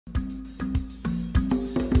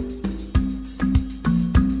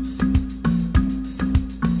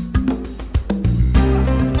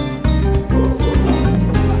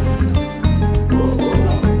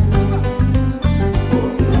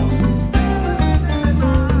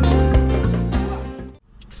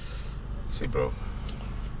bro.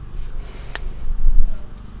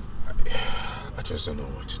 I just don't know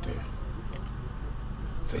what to do.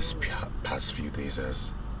 This past few days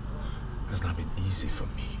has not been easy for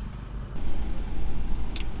me.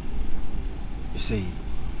 You see,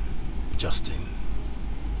 Justin,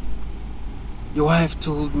 your wife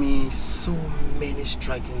told me so many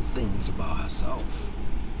striking things about herself.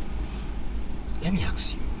 Let me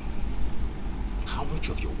ask you, how much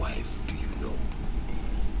of your wife do you know?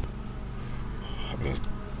 I mean,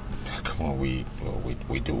 come on, we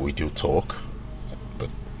do talk, but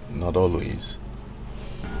not always.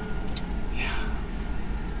 Yeah.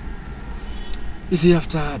 You see,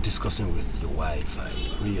 after discussing with your wife, I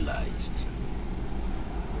realized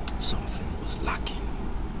something was lacking.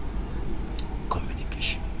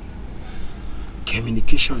 Communication.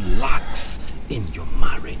 Communication lacks in your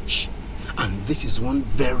marriage. And this is one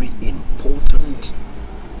very important,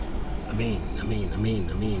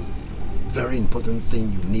 very important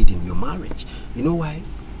thing you need in your marriage. You know why?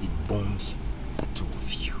 It bonds the two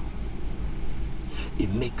of you. It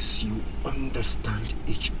makes you understand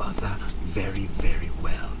each other very, very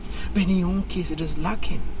well. But in your own case, it is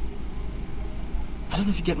lacking. I don't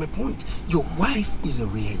know if you get my point. Your wife is a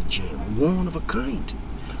rare gem, one of a kind.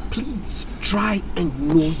 Please try and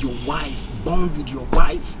know your wife, bond with your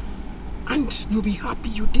wife, and you'll be happy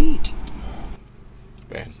you did.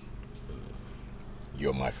 Ben,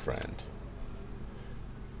 you're my friend.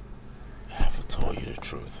 I have to tell you the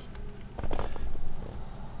truth.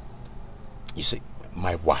 You see,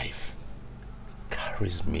 my wife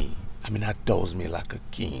carries me, adores me like a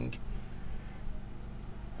king.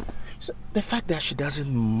 So the fact that she doesn't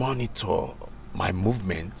monitor my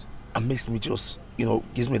movement and makes me just,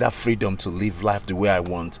 gives me that freedom to live life the way I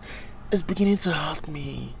want, is beginning to hurt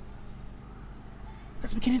me.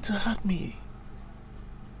 It's beginning to hurt me.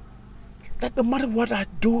 Like no matter what I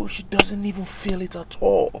do, she doesn't even feel it at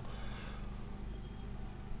all.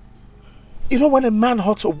 You know, when a man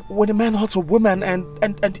hurts a woman and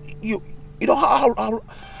you know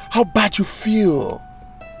how bad you feel.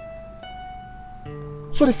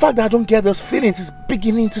 So the fact that I don't get those feelings is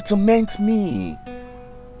beginning to torment me.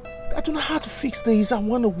 I don't know how to fix this. I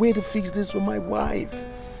want a way to fix this with my wife.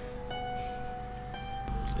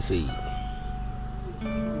 See,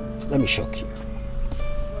 let me shock you.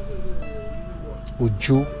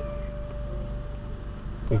 Uju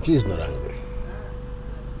is not angry.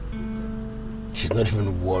 She's not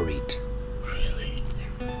even worried. Really?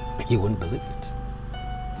 You won't believe it.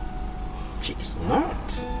 She's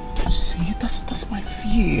not. See, that's my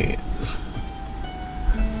fear.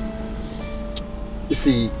 You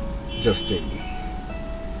see, Justin,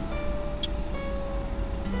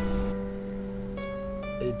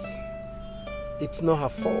 it's not her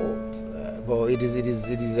fault, but it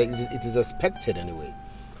is expected anyway.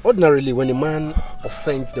 Ordinarily, when a man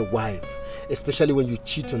offends the wife, especially when you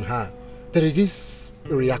cheat on her, there is this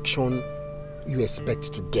reaction you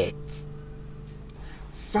expect to get.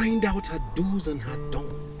 Find out her do's and her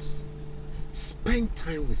don'ts. Spend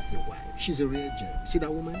time with your wife. She's a real gem. See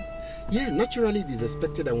that woman? Yeah, naturally it is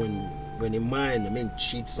expected that when a man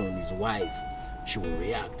cheats on his wife, she will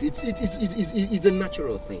react. It's a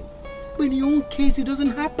natural thing. But in your own case, it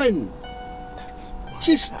doesn't happen.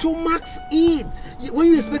 She stomachs in. When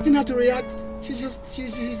you're expecting her to react, she's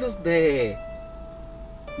just there.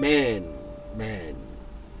 Man,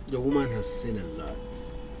 your woman has seen a lot.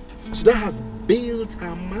 So that has built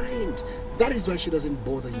her mind. That is why she doesn't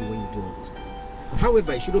bother you when you do all these things.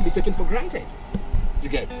 However, it shouldn't be taken for granted. You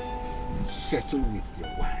get? Settle with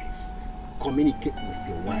your wife. Communicate with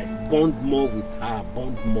your wife. Bond more with her.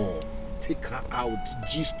 Bond more. Take her out.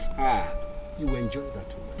 Gist her. You will enjoy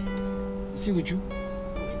that woman. See with you?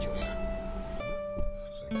 You will enjoy her.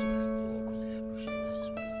 Thanks, man. You really appreciate this,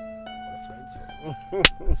 man. That's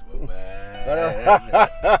friends, man.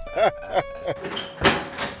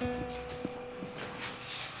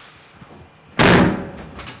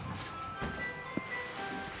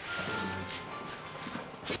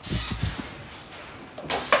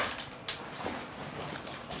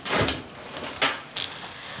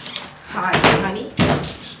 Hi, honey.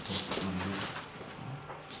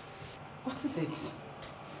 What is it?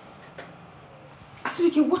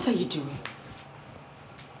 Asibike, what are you doing?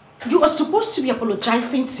 You are supposed to be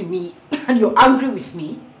apologizing to me and you're angry with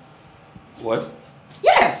me? What?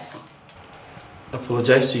 Yes!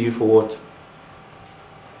 Apologize to you for what?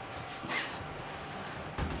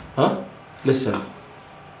 Huh? Listen,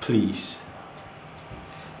 please.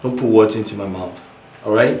 Don't put words into my mouth,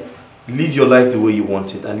 alright? Live your life the way you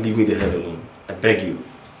want it and leave me the hell alone. I beg you.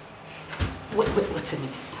 Wait a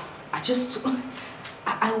minute.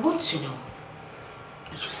 I want to know.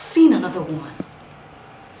 You're seeing another woman.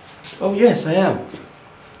 Oh yes, I am.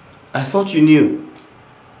 I thought you knew.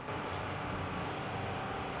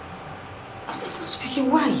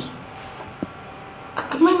 Speaking, why?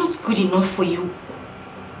 Am I not good enough for you?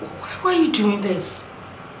 Why are you doing this?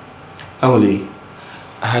 Emily,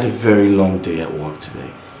 I had a very long day at work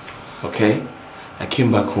today. Okay? I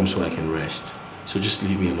came back home so I can rest. So just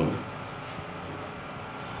leave me alone.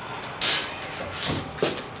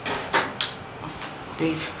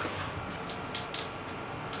 Babe,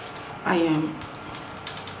 I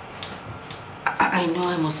know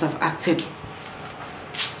I must have acted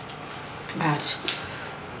bad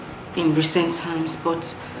in recent times,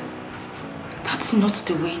 but that's not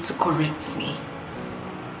the way to correct me.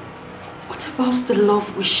 What about the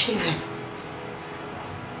love we share?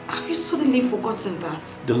 Have you suddenly forgotten that?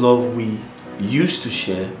 The love we used to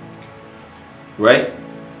share, right?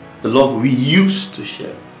 The love we used to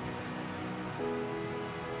share.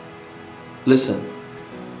 Listen,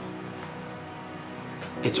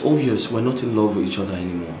 it's obvious we're not in love with each other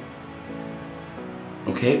anymore.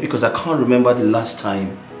 Okay? Because I can't remember the last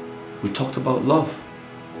time we talked about love.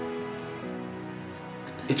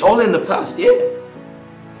 It's all in the past, yeah.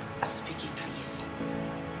 Asubiki, please.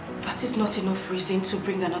 That is not enough reason to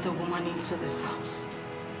bring another woman into the house.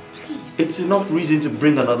 Please. It's enough reason to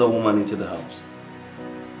bring another woman into the house.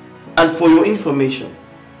 And for your information,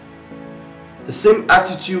 the same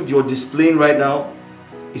attitude you're displaying right now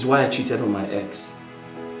is why I cheated on my ex.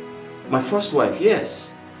 My first wife,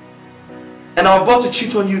 yes. And I'm about to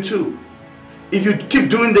cheat on you too. If you keep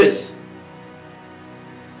doing this.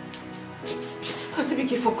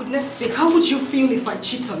 Asubiki, for goodness sake, how would you feel if I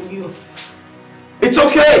cheat on you? It's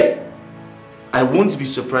okay! I won't be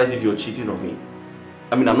surprised if you're cheating on me.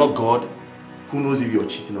 I mean, I'm not God. Who knows if you're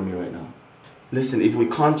cheating on me right now? Listen, if we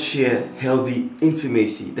can't share healthy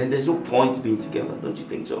intimacy, then there's no point being together. Don't you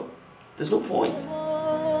think so? There's no point.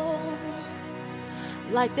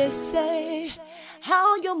 Like they say,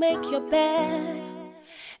 how you make your bed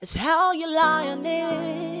is how you lie on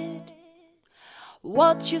it.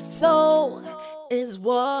 What you sow is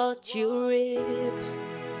what you reap.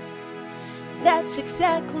 That's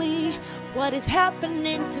exactly what is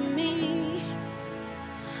happening to me.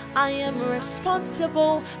 I am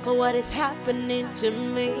responsible for what is happening to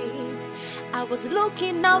me. I was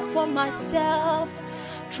looking out for myself,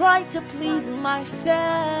 tried to please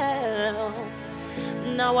myself.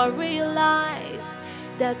 Now I realize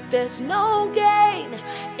that there's no gain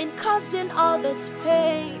in causing others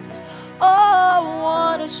pain. Oh,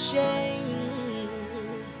 what a shame.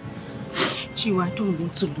 Chiwa, I don't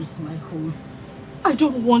want to lose my home. I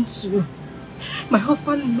don't want to. My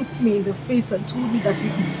husband looked me in the face and told me that he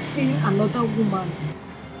is seeing another woman.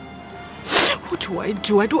 What do? I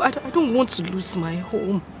don't want to lose my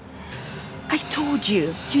home. I told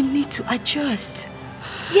you, you need to adjust.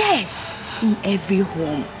 Yes, in every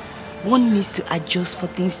home, one needs to adjust for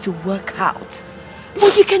things to work out.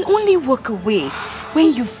 But you can only walk away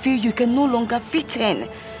when you feel you can no longer fit in.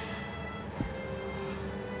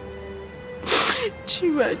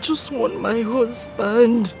 Chiwa, I just want my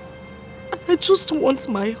husband. I just want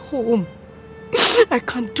my home. I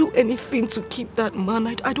can't do anything to keep that man.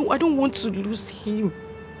 I don't want to lose him.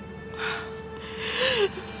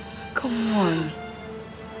 Come on.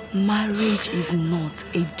 Marriage is not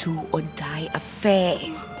a do or die affair.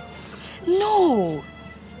 No.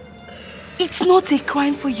 It's not a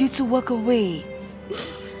crime for you to walk away.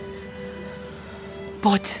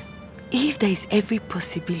 But if there is every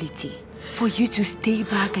possibility for you to stay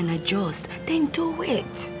back and adjust, then do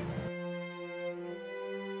it.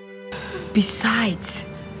 Besides,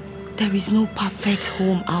 there is no perfect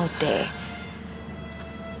home out there.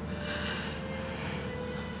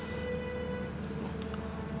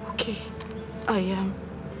 Okay, I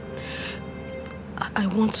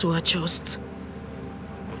want to adjust.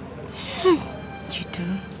 Yes. You do?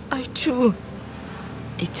 I do.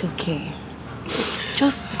 It's okay.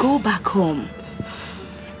 Just go back home.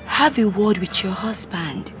 Have a word with your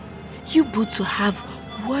husband. You both to have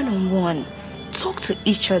one-on-one. Talk to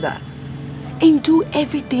each other. And do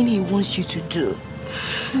everything he wants you to do.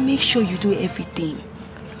 Make sure you do everything.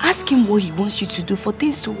 Ask him what he wants you to do for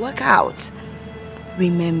things to work out.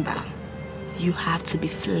 Remember, you have to be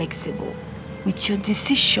flexible with your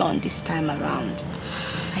decision this time around.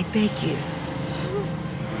 I beg you.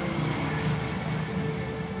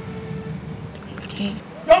 Okay?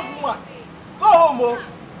 Young woman, go home, oh.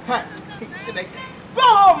 Go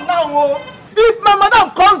home now, oh. If my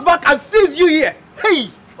madam comes back and sees you here, hey,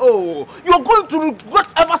 oh, you're going to regret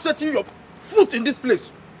ever setting your foot in this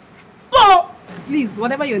place. Go! Please,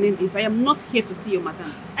 whatever your name is, I am not here to see your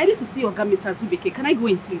madam. I need to see Oga, Mr. Zubike. Can I go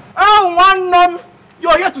in, please? Oh, one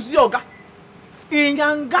you're here to see Oga. In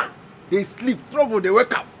Yanga, they sleep, trouble, they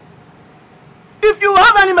wake up. If you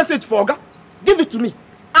have any message for Oga, give it to me.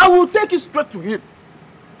 I will take it straight to him.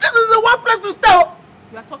 This is the one place to stay.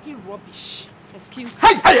 You are talking rubbish. Excuse me.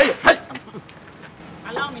 Hey!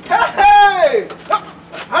 Allow me. Hey!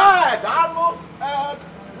 Hi, Dalo.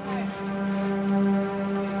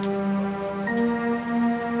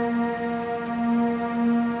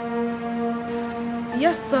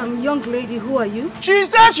 Yes, young lady, who are you? She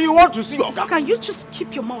said she wants to see Oga. Can you just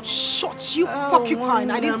keep your mouth shut, you porcupine?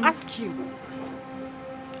 I didn't ask you.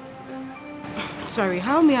 Sorry,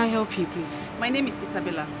 how may I help you, please? My name is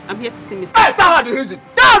Isabella. I'm here to see Mr. Hey, start the reason.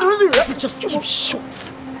 You just keep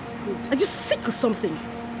short. Are you sick or something?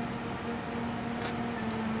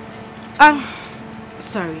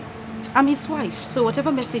 Sorry. I'm his wife, so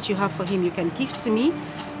whatever message you have for him, you can give to me.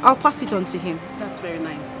 I'll pass it on to him. That's very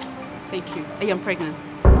nice. Thank you. I am pregnant.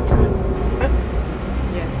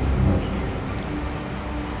 Yes.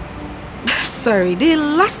 Sorry, the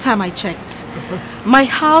last time I checked, my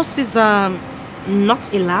house is not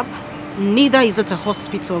a lab, neither is it a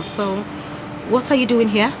hospital, so what are you doing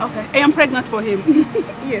here? Okay, I am pregnant for him.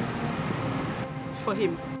 Yes, for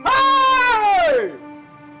him. Hey!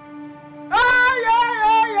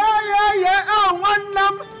 Yeah. Oh, one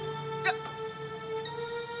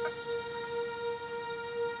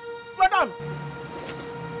Madam.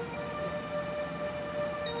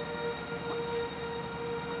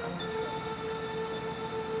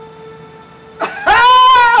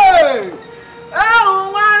 Hey!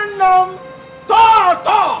 Oh, one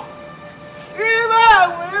Toto.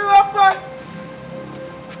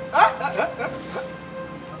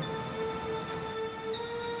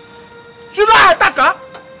 Should I attack her?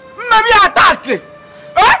 Maybe attack her.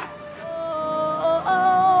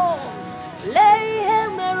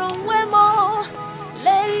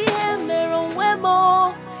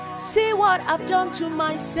 See what I've done to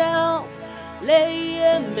myself.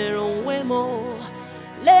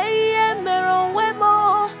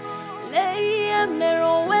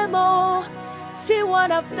 See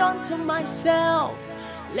what I've done to myself.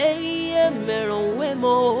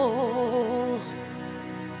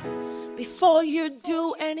 Before you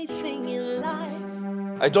do anything in life.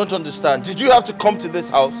 I don't understand. Did you have to come to this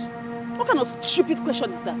house? What kind of stupid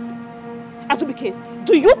question is that? Azubike,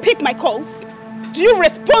 do you pick my calls? Do you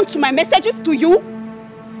respond to my messages? Do you?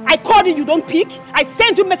 I called you, you don't pick. I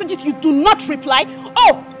send you messages, you do not reply.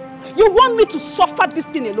 Oh, you want me to suffer this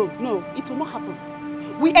thing alone? No, it will not happen.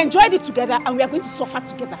 We enjoyed it together and we are going to suffer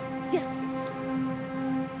together. Yes.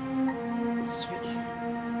 Sweet.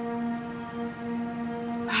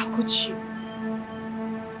 How could you?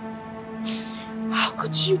 How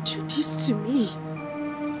could you do this to me?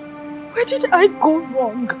 Where did I go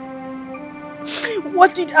wrong?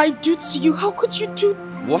 What did I do to you? How could you do?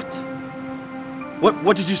 What?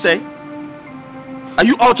 What did you say? Are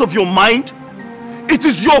you out of your mind? It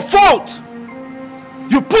is your fault!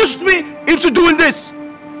 You pushed me into doing this!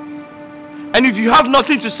 And if you have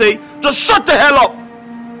nothing to say, just shut the hell up!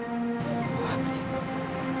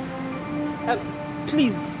 What?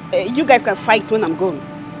 Please, you guys can fight when I'm gone.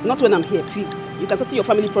 Not when I'm here, please. You can settle your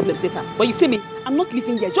family problems later. But you see me, I'm not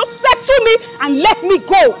living here. Just settle me and let me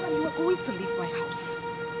go! You are going to leave my house.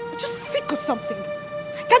 Are you sick or something?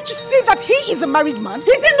 Can't you see that he is a married man? He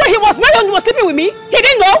didn't know he was married and he was sleeping with me? He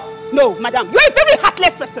didn't know? No, madam, you're a very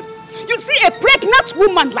heartless person. You see a pregnant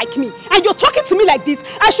woman like me and you're talking to me like this.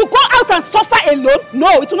 I should go out and suffer alone?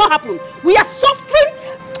 No, it will not happen. We are suffering.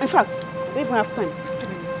 In fact, I don't even have time. Wait a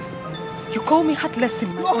minute. You call me heartless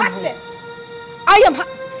in my own heartless. Home. I am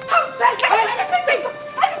How dare you? Are you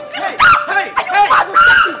mad or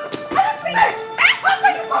something? Are you sick? How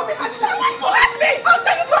dare you call me heartless? You want to hurt me? How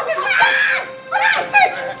dare you call me heartless? Are you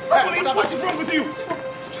sick? What is wrong with you?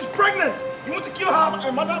 She's pregnant. You want to kill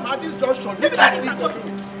her? Madam, at this junction. Maybe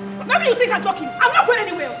you think I'm talking. I'm not going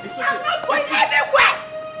anywhere. I'm not going anywhere.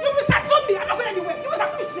 You misunderstood me. I'm not going anywhere. You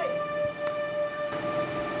misunderstood me today.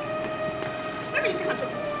 Maybe you think I'm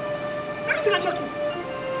talking. Let me see I'm talking.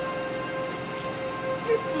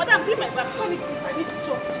 Please, madam, bring my bag for me, please. I need to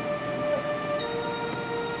talk to you.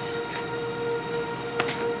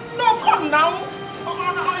 No, come now.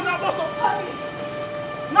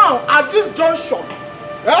 Now, at this junction,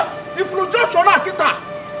 if you junction,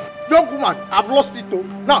 young woman, I've lost it too.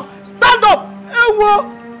 Now, stand up. Come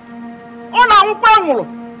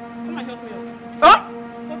and help me. Huh?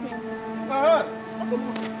 Help me.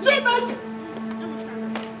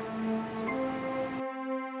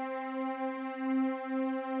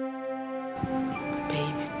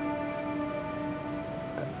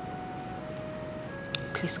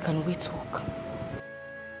 Please, can we talk?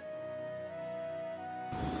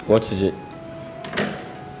 What is it?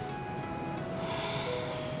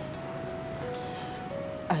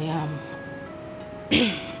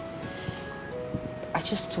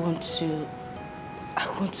 I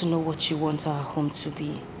want to know what you want our home to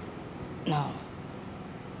be now.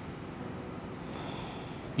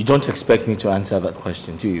 You don't expect me to answer that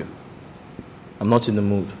question, do you? I'm not in the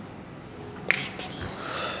mood.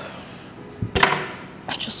 Please.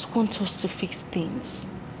 I just want us to fix things.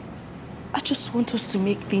 I just want us to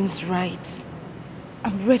make things right.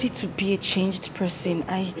 I'm ready to be a changed person.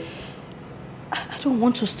 I don't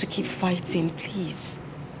want us to keep fighting, please.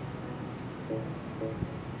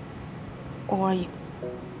 Or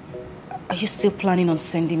are you still planning on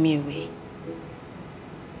sending me away?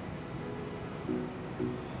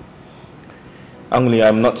 Angli,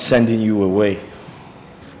 I'm not sending you away.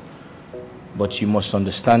 But you must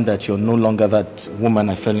understand that you're no longer that woman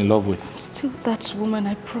I fell in love with. I'm still that woman,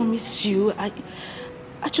 I promise you. I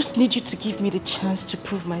just need you to give me the chance to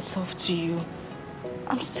prove myself to you.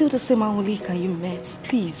 I'm still the same Angolika you met,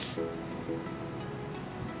 please.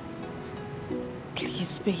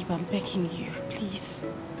 Please, babe, I'm begging you, please.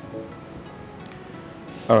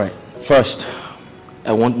 Alright, first,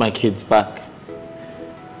 I want my kids back.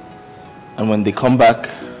 And when they come back,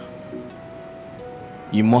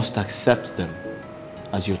 you must accept them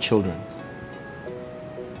as your children.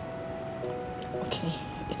 Okay,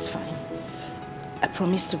 it's fine. I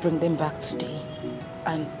promise to bring them back today.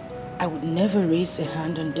 And I would never raise a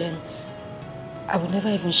hand on them. I would never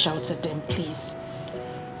even shout at them, please.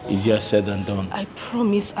 Easier said than done. I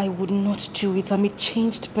promise I would not do it. I'm a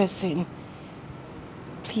changed person.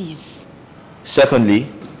 Please.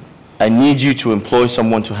 Secondly, I need you to employ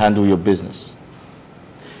someone to handle your business.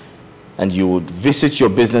 And you would visit your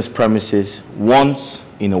business premises once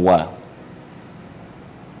in a while.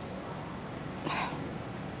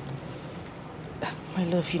 My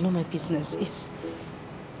love, you know my business.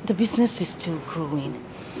 The business is still growing.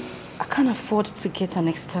 I can't afford to get an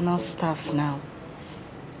external staff now.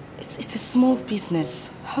 It's a small business.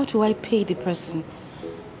 How do I pay the person?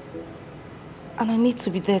 And I need to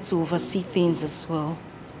be there to oversee things as well.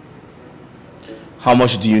 How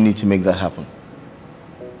much do you need to make that happen?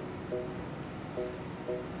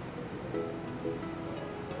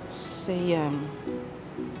 Say,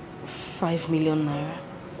 5 million naira.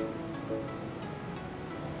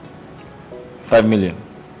 5 million.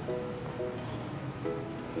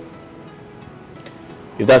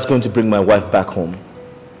 If that's going to bring my wife back home,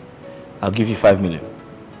 I'll give you 5 million.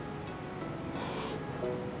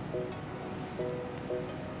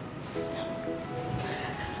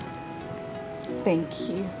 Thank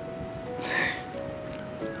you.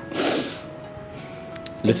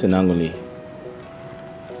 Listen, Angoli,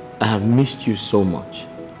 I have missed you so much,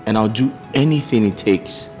 and I'll do anything it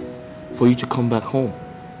takes for you to come back home.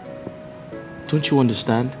 Don't you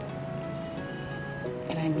understand?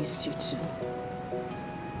 And I miss you too.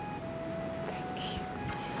 Thank you.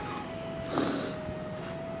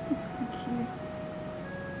 Thank you.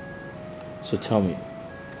 So tell me,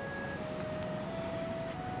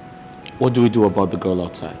 what do we do about the girl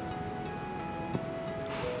outside?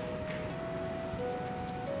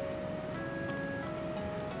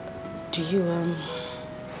 Do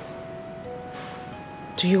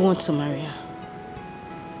you want to marry her?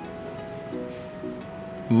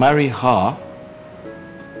 Marry her?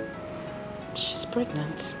 She's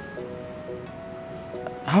pregnant.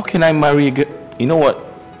 How can I marry a girl? You know what?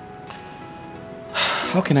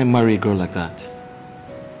 How can I marry a girl like that?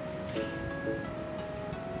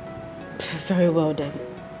 Very well then.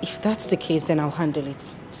 If that's the case, then I'll handle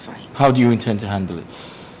it. It's fine. How do you intend to handle it?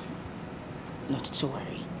 Not to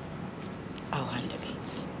worry. I'll handle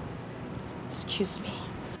it. Excuse me.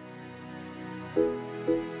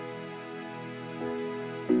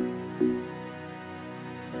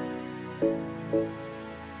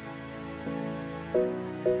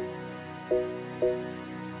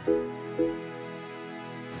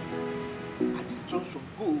 At this junction,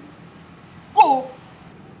 go. Go!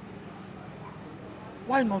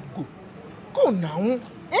 Why not go? Go now.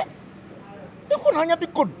 Eh? You go now, be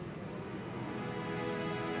good.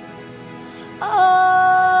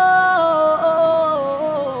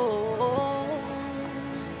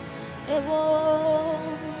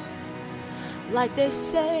 Like they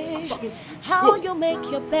say, how you make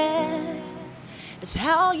your bed is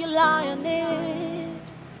how you lie on it.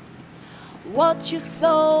 What you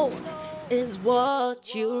sow is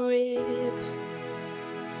what you reap.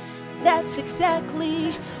 That's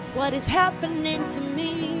exactly what is happening to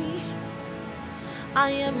me.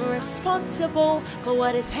 I am responsible for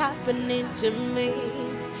what is happening to me.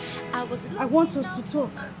 I want us to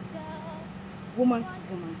talk, woman to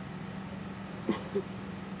woman.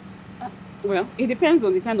 Well, it depends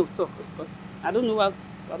on the kind of talk, because I don't know what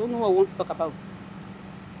I want to talk about.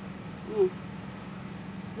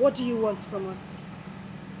 What do you want from us?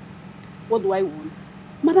 What do I want?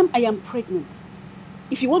 Madam, I am pregnant.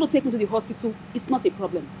 If you want to take me to the hospital, it's not a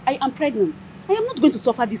problem. I am pregnant. I am not going to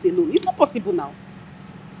suffer this alone. It's not possible now.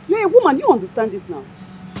 You're a woman, you understand this now.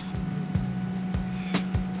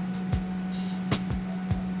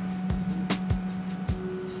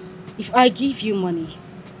 If I give you money,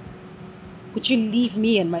 would you leave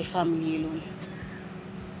me and my family alone?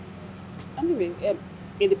 Anyway,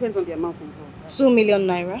 it depends on the amount involved. 2 million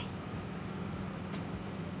naira?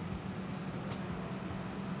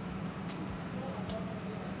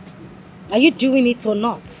 Are you doing it or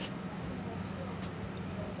not? So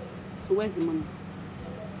where's the money?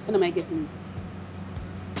 When am I getting it?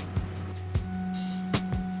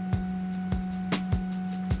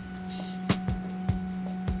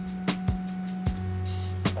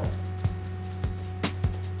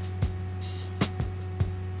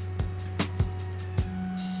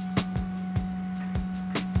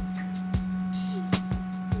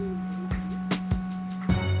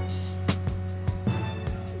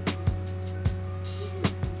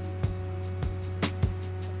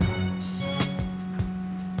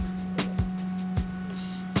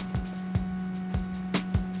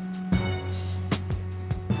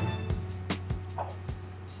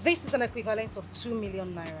 This is an equivalent of 2 million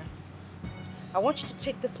naira. I want you to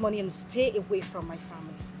take this money and stay away from my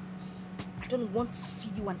family. I don't want to see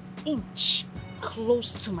you an inch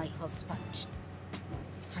close to my husband.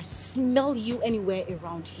 If I smell you anywhere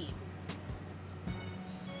around here,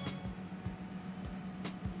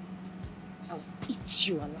 I'll eat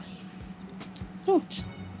you alive. Don't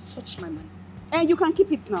touch my money. And you can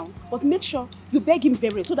keep it now, but make sure you beg him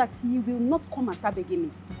very well so that he will not come and start begging me.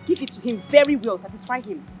 Give it to him very well, satisfy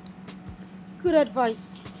him. Good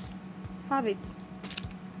advice. Have it.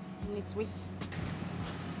 Next week.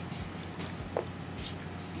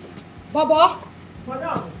 Baba!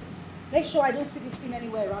 Madam! Make sure I don't see this thing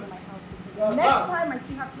anywhere around my house. Next time I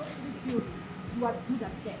see her close to this building, you are as good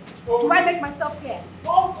as dead. Oh. Do I make myself clear?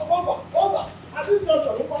 Hold on. Have you done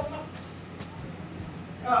your homework now?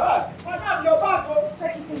 Madam, your bag, oh.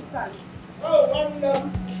 Take it inside. Oh,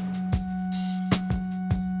 wonderful.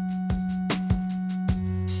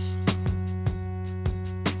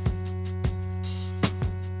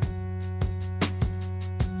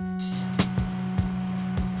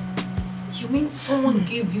 You mean someone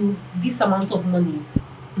gave you this amount of money?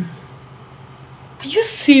 Are you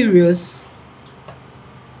serious?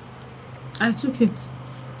 I took it,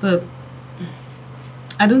 but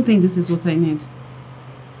I don't think this is what I need.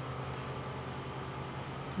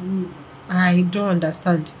 I don't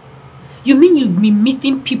understand. You mean you've been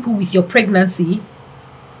meeting people with your pregnancy?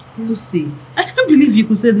 Lucy, I can't believe you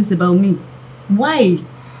could say this about me. Why?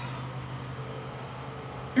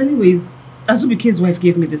 Anyways, Azubike's wife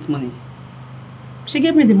gave me this money. She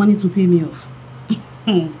gave me the money to pay me off.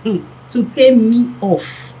 To pay me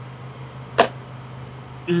off.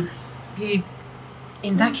 Babe,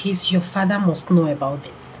 in that case, your father must know about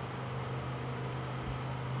this.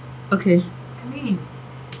 Okay. I mean,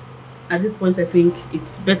 at this point, I think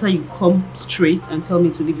it's better you come straight and tell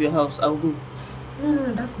me to leave your house. I'll go.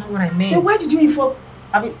 No, that's not what I meant. Then why did you inform?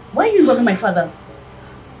 Why are you involving my father?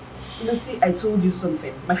 You see, I told you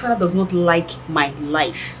something. My father does not like my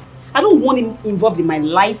life. I don't want him involved in my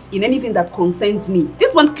life, in anything that concerns me.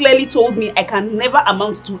 This one clearly told me I can never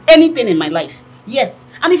amount to anything in my life. Yes,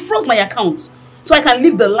 and he froze my account so I can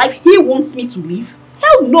live the life he wants me to live.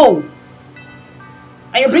 Hell no!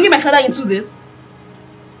 And you're bringing my father into this?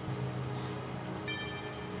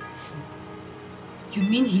 You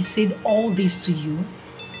mean he said all this to you?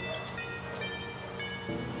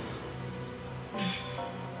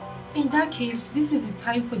 In that case, this is the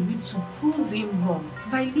time for you to prove him wrong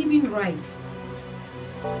by living right.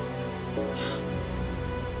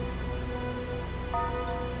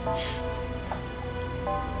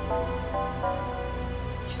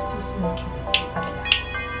 You're still smoking, Isabella.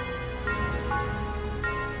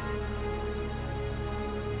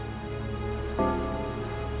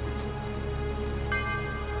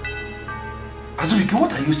 Azubike,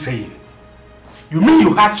 what are you saying? You mean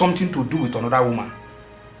you had something to do with another woman?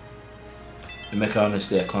 Emeka,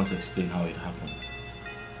 honestly, I can't explain how it happened.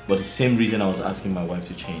 But the same reason I was asking my wife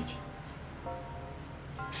to change.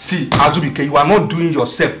 See, Azubike, you are not doing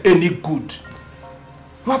yourself any good.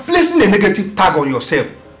 You are placing a negative tag on yourself.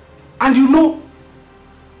 And you know,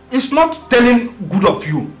 It's not telling good of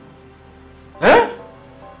you. Eh?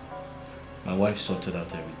 My wife sorted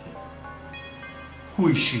out everything. Who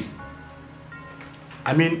is she?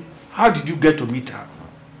 I mean, how did you get to meet her?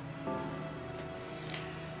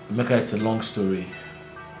 Emeka, it's a long story.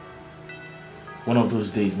 One of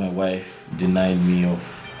those days my wife denied me of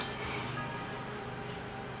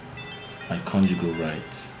my conjugal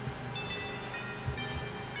rights.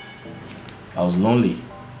 I was lonely.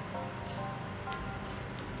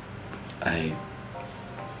 I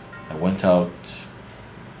went out,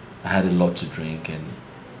 I had a lot to drink and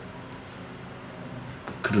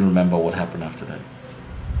couldn't remember what happened after that.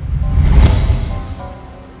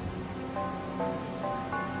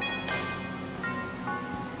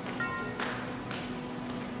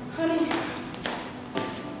 Honey,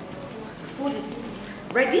 the food is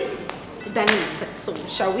ready. The dining is set, so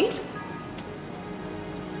shall we?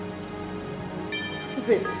 What is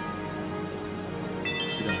it?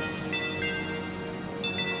 Sit down.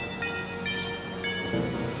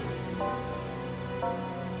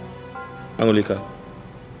 Angolika,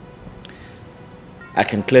 I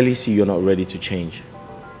can clearly see you're not ready to change.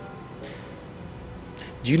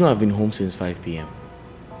 Do you know I've been home since 5 p.m.?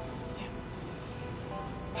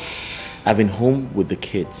 I've been home with the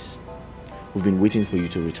kids. We've been waiting for you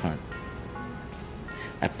to return.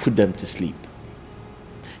 I put them to sleep.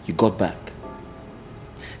 You got back.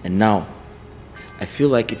 And now, I feel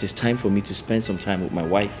like it is time for me to spend some time with my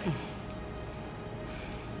wife.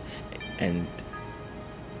 And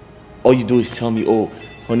all you do is tell me, oh,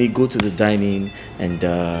 honey, go to the dining and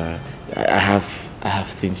I have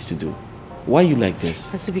things to do. Why are you like this?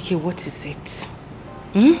 Azubike, what is it?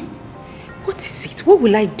 Hmm? What is it? What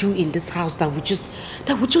will I do in this house that would just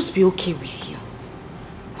be okay with you?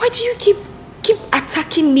 Why do you keep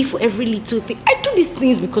attacking me for every little thing? I do these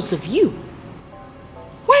things because of you.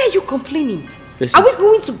 Why are you complaining? Listen, are we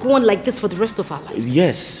going to go on like this for the rest of our lives?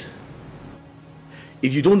 Yes.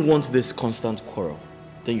 If you don't want this constant quarrel,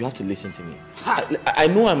 then you have to listen to me. I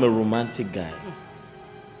know I'm a romantic guy,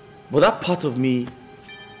 but that part of me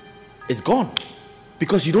is gone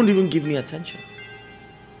because you don't even give me attention.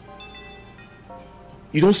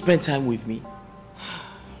 You don't spend time with me.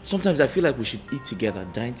 Sometimes I feel like we should eat together,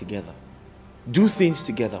 dine together, do things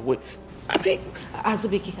together. I mean,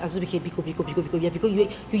 Azubike,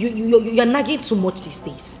 Biko, you're nagging too much these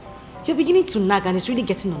days. You're beginning to nag and it's really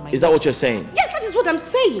getting on my nerves. Is that what you're saying? Yes, that is what I'm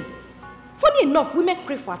saying. Funny enough, women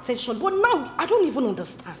crave for attention, but now I don't even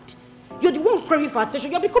understand. You're the one craving for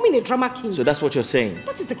attention. You're becoming a drama king. So that's what you're saying?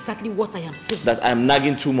 That is exactly what I am saying. That I'm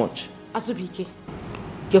nagging too much? Azubike,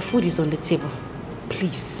 your food is on the table.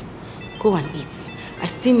 Please, go and eat. I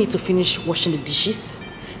still need to finish washing the dishes,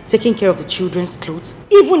 taking care of the children's clothes,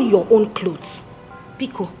 even your own clothes.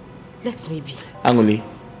 Biko, let me be. Angoli,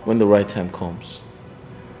 when the right time comes.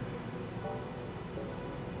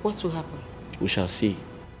 What will happen? We shall see.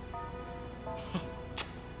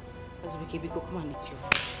 Azubike, Biko, come and eat your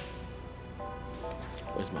food.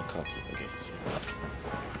 Where's my car key? Okay.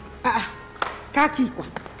 Car key.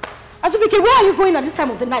 Azubike, where are you going at this time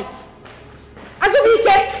of the night?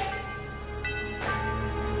 Azubike!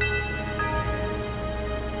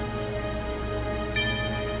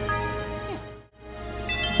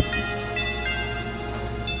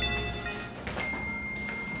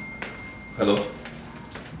 Hello?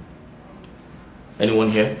 Anyone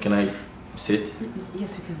here? Can I sit?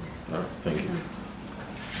 Yes, you can. All right, thank you.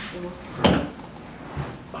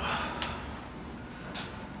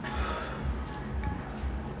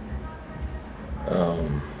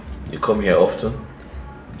 You come here often?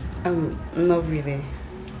 Not really.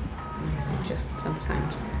 Just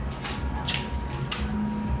sometimes.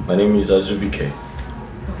 My name is Azubike.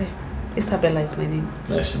 Okay. Isabella is my name.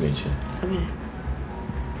 Nice to meet you. Come here.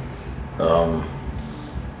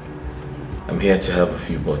 I'm here to have a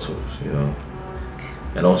few bottles, you know,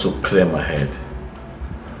 and also clear my head.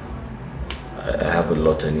 I have a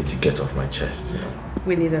lot I need to get off my chest, you know.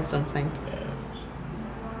 We need that sometimes.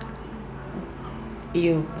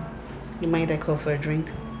 Yeah. You mind I call for a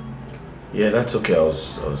drink? Yeah, that's okay. I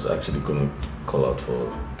was actually gonna call out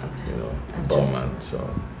for, you know, a barman, so.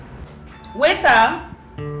 Waiter!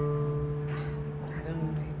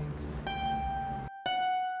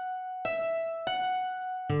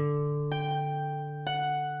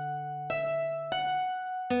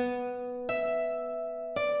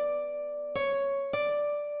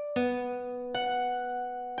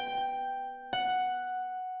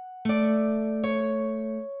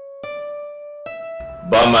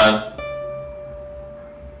 Barman.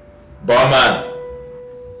 Barman.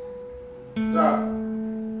 Sir.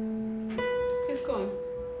 Please come.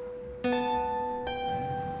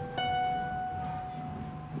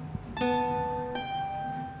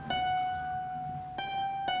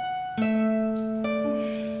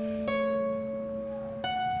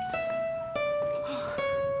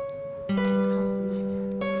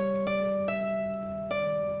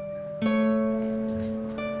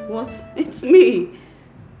 It's me.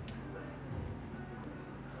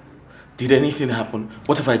 Did anything happen?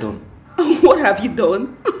 What have I done? What have you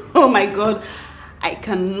done? Oh my God. I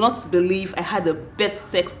cannot believe I had the best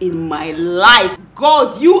sex in my life.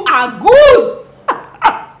 God, you are good!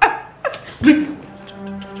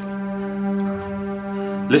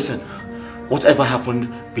 Listen, whatever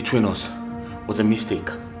happened between us was a mistake.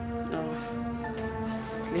 No.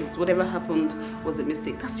 Please, whatever happened was a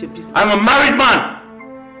mistake. That's your business. I'm a married man!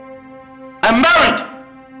 I'm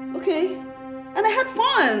married! Okay. And I had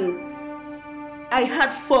fun. I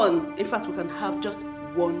had fun. In fact, we can have just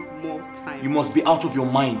one more time. You must be out of your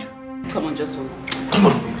mind. Come on, just one more time. Come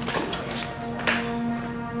on.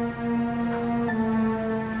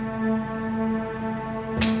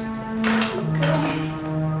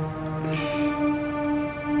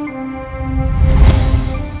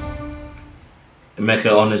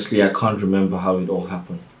 Emeka, honestly, I can't remember how it all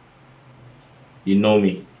happened. You know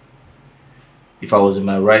me. If I was in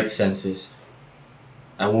my right senses,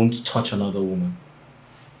 I won't touch another woman.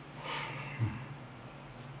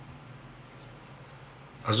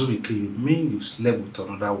 Azubike, you mean you slept with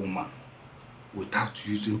another woman without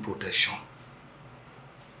using protection?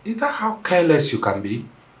 Is that how careless you can be?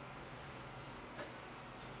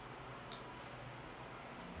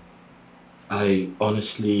 I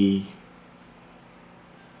honestly...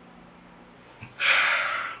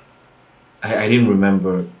 I didn't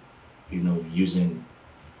remember, using...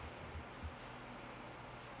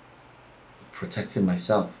 protecting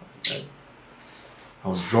myself. I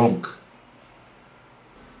was drunk.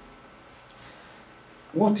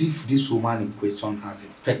 What if this woman in question has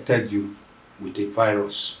infected you with a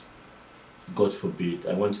virus? God forbid.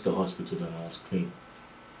 I went to the hospital and I was clean.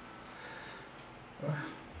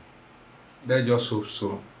 Let's just hope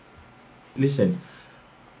so. Listen,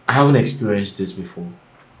 I haven't experienced this before,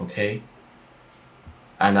 okay?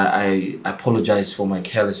 And I apologize for my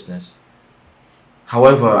carelessness.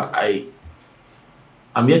 However,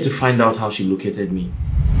 I'm yet to find out how she located me.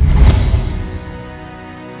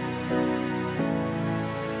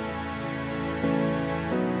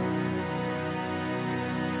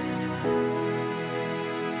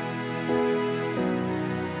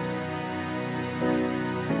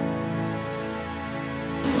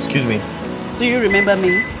 Excuse me. Do you remember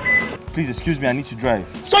me? Please excuse me, I need to drive.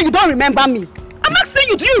 So you don't remember me? I'm asking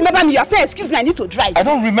you, do you remember me? You're saying, excuse me, I need to drive. I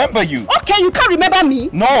don't remember you. Okay, you can't remember me?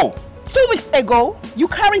 No. 2 weeks ago, you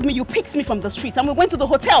carried me, you picked me from the street and we went to the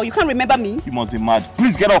hotel. You can't remember me? You must be mad.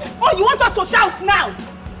 Please get off. Oh, you want us to shout now?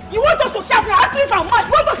 You want us to shout now? Ask me if I'm mad.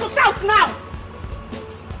 You want us to shout now?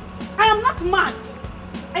 I am not mad.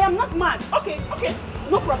 I am not mad. Okay,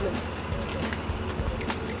 no problem.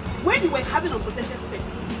 When you were having unprotected sex,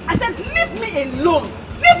 I said, leave me alone.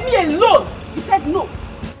 Leave me alone. You said no.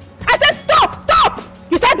 I said, stop.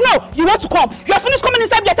 You said no. You want to come. You are finished coming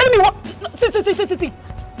inside. You are telling me what? No, see.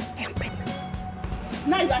 I am pregnant.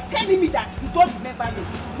 Now you are telling me that you don't remember me.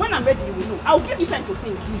 When I'm ready, you will know. I will give you time to say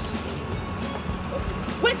English.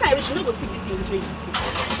 Wait till I reach, you know go speak this English way you speak. I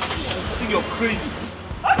think you're crazy.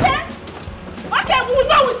 Okay, we will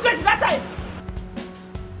know who's crazy that time.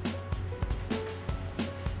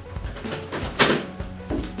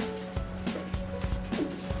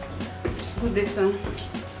 Good day, sir.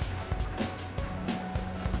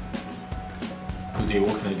 Good day,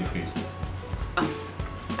 what can I do for you?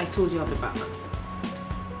 I told you I'll be back.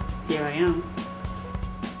 Here I am.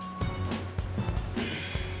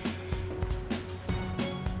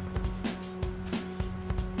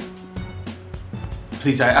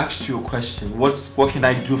 Please, I asked you a question. What can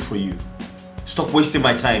I do for you? Stop wasting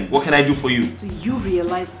my time. What can I do for you? Do you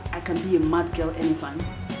realize I can be a mad girl anytime?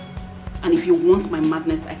 And if you want my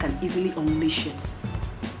madness, I can easily unleash it.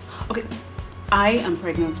 Okay, I am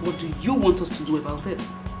pregnant. What do you want us to do about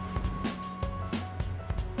this?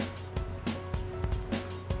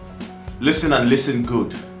 Listen and listen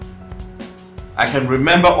good. I can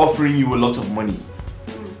remember offering you a lot of money.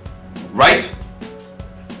 Right?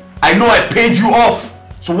 I know I paid you off.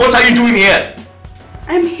 So what are you doing here?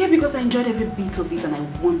 I'm here because I enjoyed every bit of it and I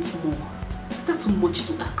want more. Is that too much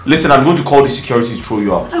to ask? Listen, I'm going to call the security to throw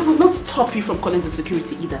you out. I will not stop you from calling the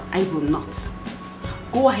security either. I will not.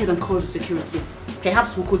 Go ahead and call the security.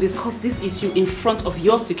 Perhaps we could discuss this issue in front of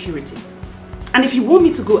your security. And if you want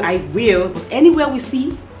me to go, I will. But anywhere we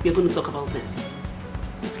see, we're going to talk about this.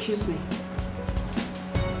 Excuse me.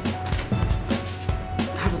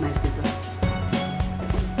 Have a nice day, sir.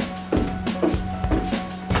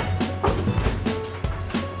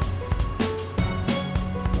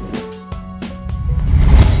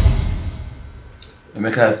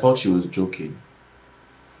 Emeka, I thought she was joking.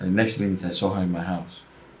 And the next minute I saw her in my house.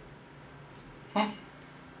 Huh?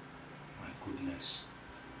 Fine.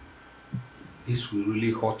 This will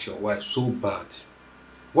really hurt your wife so bad.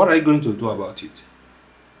 What are you going to do about it?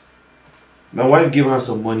 My wife gave her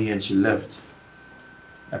some money and she left.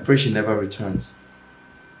 I pray she never returns.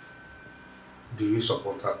 Do you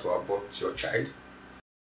support her to abort your child?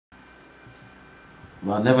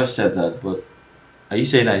 Well, I never said that, but are you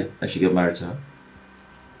saying I should get married to her?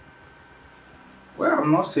 Well,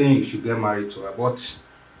 I'm not saying you should get married to her, but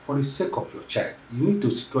for the sake of your child, you need to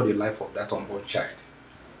secure the life of that unborn child.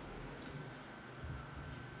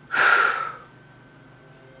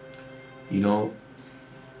 You know,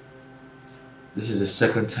 this is the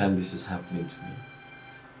second time this is happening to me.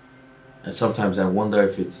 And sometimes I wonder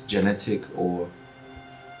if it's genetic or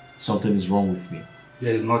something is wrong with me.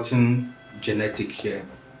 There is nothing genetic here.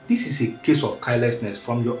 This is a case of carelessness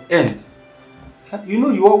from your end. You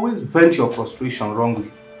know, you always vent your frustration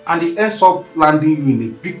wrongly, and it ends up landing you in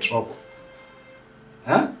a big trouble.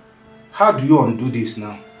 Huh? How do you undo this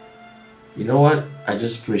now? You know what? I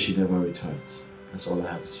just pray she never returns. That's all I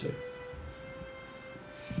have to say.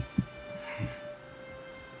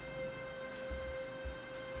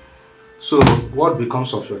 So, what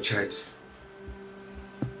becomes of your child?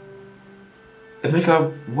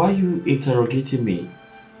 Emeka, why are you interrogating me?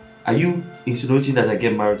 Are you insinuating that I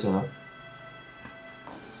get married to her?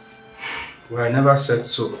 Well, I never said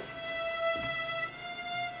so.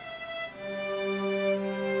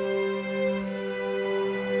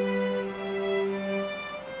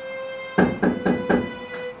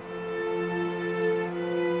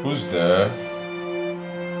 Who's there?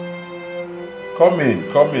 Come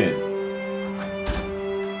in, come in.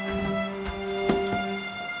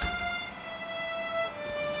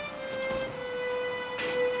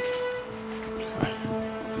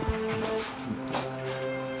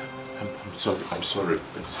 I'm sorry,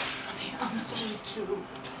 please. I'm sorry too.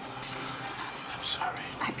 Please. I'm sorry.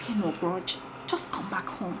 I bear no grudge. Just come back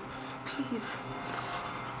home, please.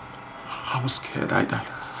 I was scared. I didn't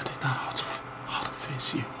know how to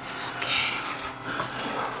face you. It's okay.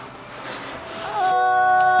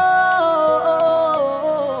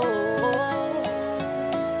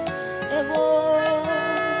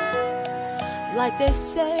 Like they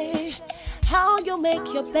say, how you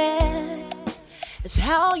make your bed is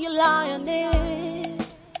how you lie on it.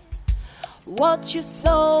 What you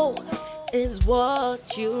sow is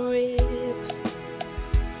what you reap.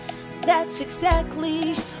 That's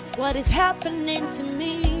exactly what is happening to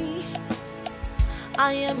me.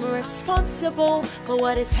 I am responsible for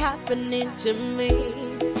what is happening to me.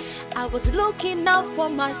 I was looking out for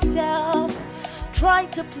myself,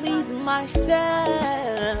 tried to please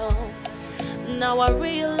myself. Now I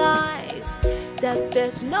realize that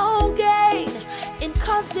there's no gain in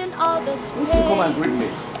causing others pain. Come and greet me.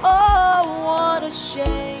 Oh, what a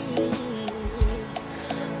shame.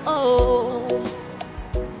 Oh.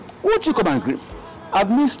 Won't you come and greet me? I've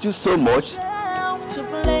missed you so much. Self to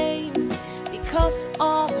blame because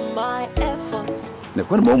of my efforts.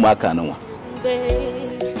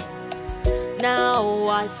 Babe, now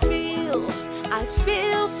I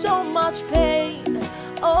feel so much pain.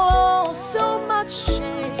 Oh, so much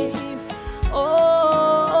shame. Oh,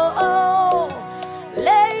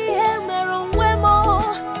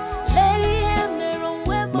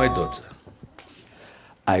 my daughter,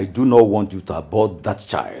 I do not want you to abort that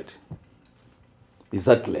child. Is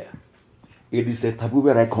that clear? It is a taboo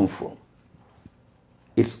where I come from.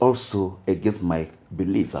 It's also against my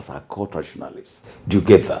beliefs as a core traditionalist. Do you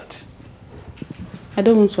get that? I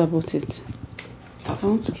don't want to abort it. I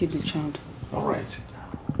want to keep the child. All right.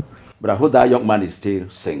 But I hope that young man is still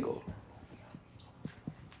single.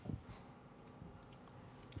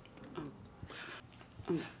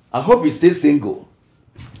 I hope he's still single.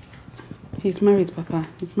 He's married, Papa.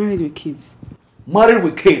 He's married with kids. Married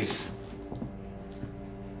with kids?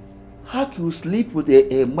 How can you sleep with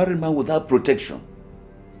a married man without protection?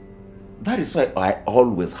 That is why I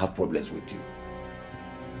always have problems with you.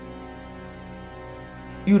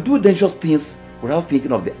 You do dangerous things without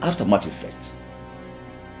thinking of the aftermath effects.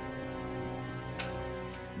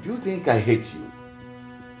 Do you think I hate you?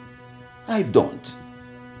 I don't.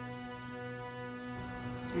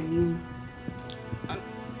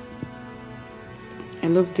 I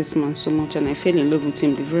love this man so much and I fell in love with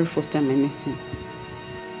him the very first time I met him.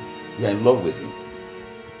 You are in love with him?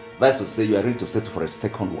 That's to say you are ready to settle for a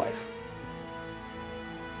second wife.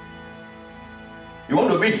 You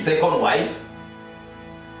want to be the second wife?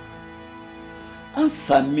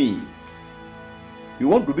 Answer me. You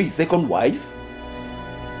want to be the second wife?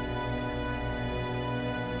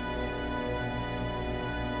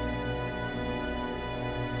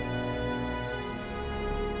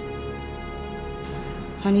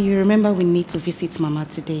 Honey, you remember we need to visit Mama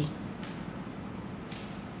today.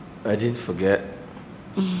 I didn't forget.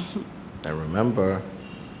 I remember.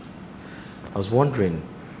 I was wondering,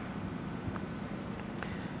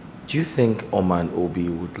 do you think Oma and Obi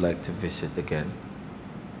would like to visit again?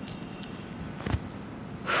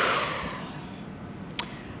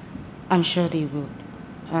 I'm sure they would.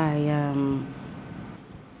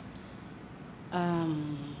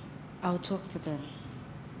 I'll talk to them.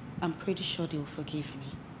 I'm pretty sure they'll forgive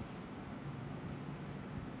me.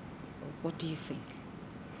 What do you think?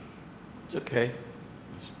 It's okay.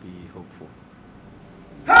 Just be hopeful.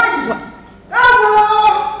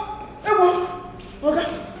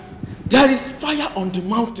 There is fire on the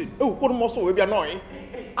mountain. Oh, what must we be annoying?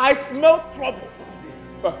 I smell trouble.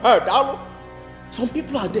 Some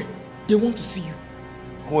people are there. They want to see you.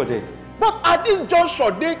 Who are they? But at this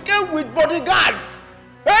juncture, they came with bodyguards.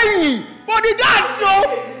 Hey, bodyguards,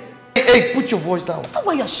 yo! Hey, put your voice down. Is that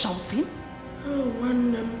why you're shouting?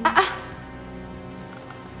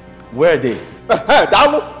 Where are they?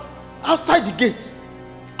 Outside the gate.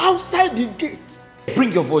 Outside the gate.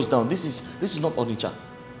 Bring your voice down. This is not Onitsha.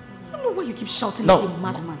 I don't know why you keep shouting Now, like a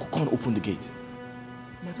madman. Go and open the gate.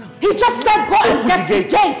 Madam. He just said go and get the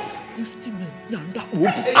gate. 50 men.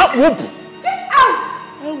 Get out!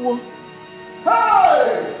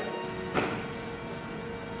 Hey!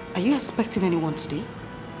 Are you expecting anyone today?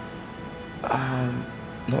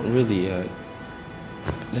 Not really.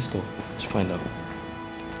 Let's go. Let's find out.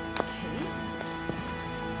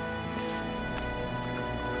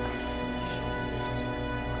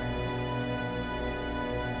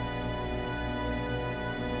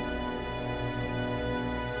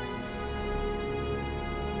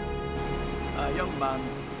 Young man,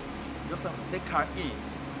 just have to take her in.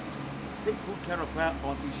 Take good care of her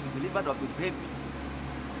until she's delivered of the baby.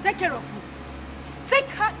 Take care of me. Take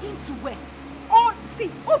her into where? Or see,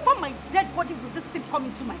 over my dead body will this thing come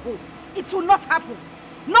into my home. It will not happen.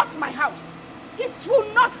 Not my house. It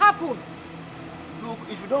will not happen. Look,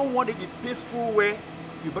 if you don't want it the peaceful way,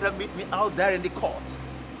 you better meet me out there in the court.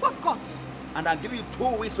 What court? And I'll give you 2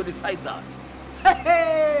 weeks to decide that.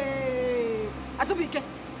 Hey! Azubike,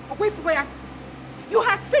 wait for where? You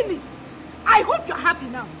have seen it. I hope you're happy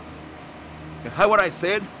now. You heard what I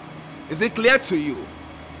said? Is it clear to you?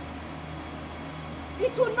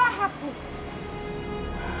 It will not happen.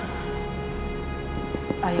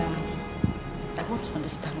 I want to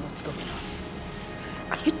understand what's going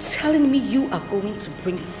on. Are you telling me you are going to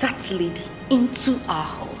bring that lady into our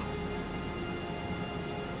home?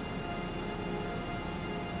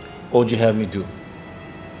 What would you have me do?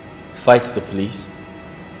 Fight the police?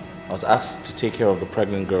 I was asked to take care of the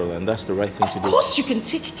pregnant girl, and that's the right thing to do. Of course you can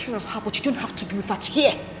take care of her, but you don't have to do that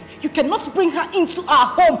here. You cannot bring her into our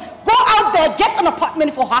home. Go out there, get an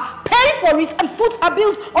apartment for her, pay for it, and foot her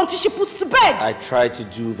bills until she puts to bed. I tried to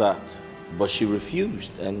do that, but she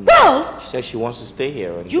refused, and she said she wants to stay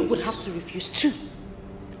here. And you would have to refuse too.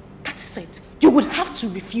 That is it. You would have to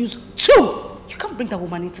refuse too. You can't bring that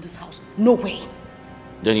woman into this house. No way.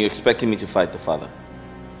 Then you're expecting me to fight the father.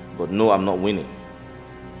 But no, I'm not winning.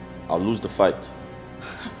 I'll lose the fight.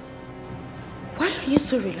 Why are you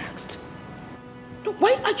so relaxed? No,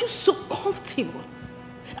 why are you so comfortable?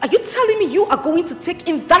 Are you telling me you are going to take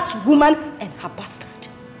in that woman and her bastard?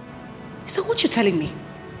 Is that what you're telling me?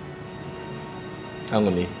 Hang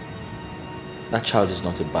on me. That child is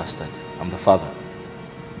not a bastard. I'm the father.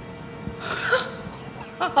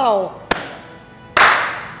 Wow.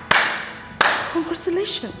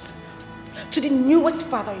 Congratulations to the newest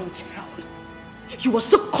father in town. You were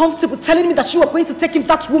so comfortable telling me that you were going to take in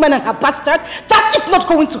that woman and her bastard. That is not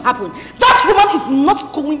going to happen. That woman is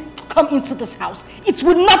not going to come into this house. It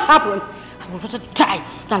will not happen. I would rather die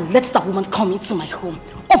than let that woman come into my home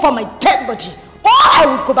over my dead body. Or I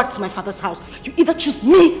would go back to my father's house. You either choose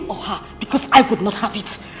me or her, because I would not have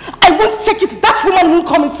it. I won't take it. That woman won't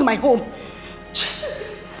come into my home.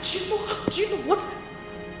 Jesus, do you know what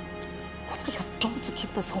I have done to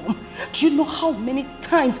keep this home? Do you know how many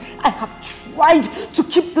times I have tried to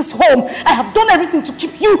keep this home? I have done everything to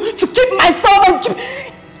keep you, to keep myself, and keep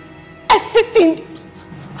everything.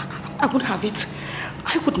 I won't have it.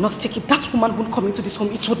 I would not take it. That woman won't come into this home.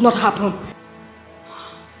 It would not happen.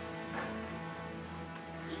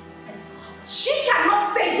 She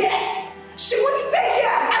cannot stay here. She won't stay here.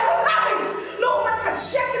 I won't have it. No one can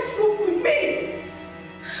share this room with me.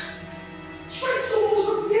 Trying so much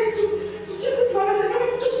of this to keep this marriage, and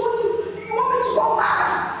you just want me to go mad.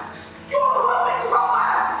 You want me to go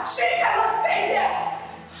mad. She cannot stay here.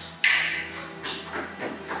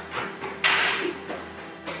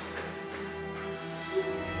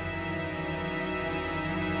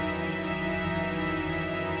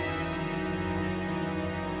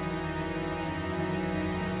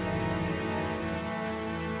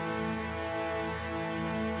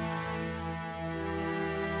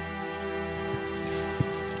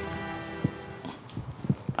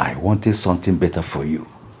 I wanted something better for you.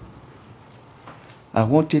 I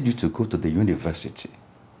wanted you to go to the university,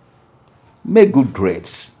 make good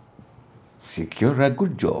grades, secure a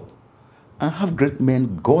good job, and have great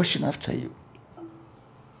men gushing after you.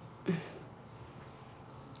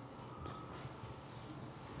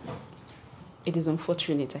 It is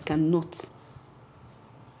unfortunate I cannot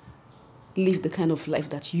live the kind of life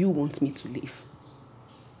that you want me to live.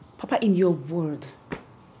 Papa, in your word,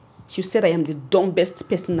 you said I am the dumbest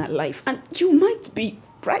person alive, and you might be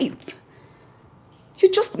right. You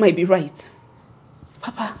just might be right.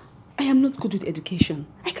 Papa, I am not good with education.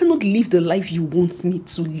 I cannot live the life you want me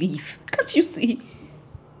to live. Can't you see?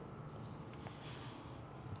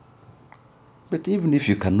 But even if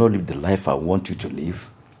you cannot live the life I want you to live,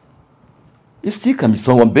 you still can be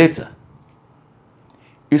someone better.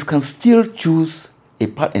 You can still choose a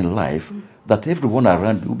path in life that everyone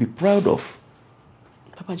around you will be proud of.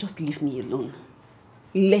 Papa, just leave me alone.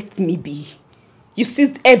 Let me be. You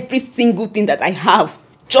seized every single thing that I have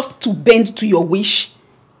just to bend to your wish.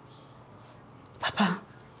 Papa,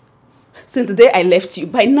 since the day I left you,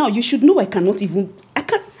 by now you should know I can't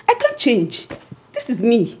change. This is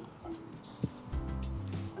me.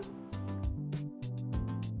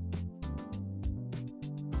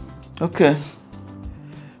 Okay.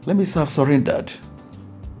 Let me say I've surrendered.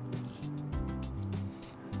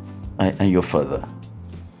 I am your father,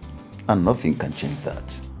 and nothing can change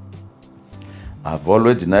that. I've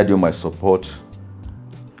always denied you my support,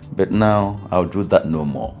 but now I'll do that no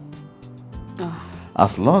more. Oh.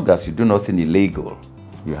 As long as you do nothing illegal,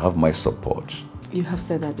 you have my support. You have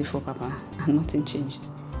said that before, Papa, and nothing changed.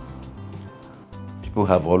 People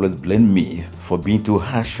have always blamed me for being too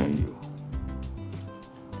harsh on you.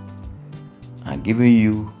 I'm giving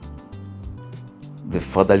you the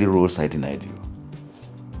fatherly roles I denied you.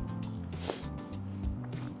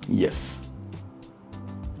 Yes.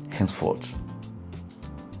 Henceforth,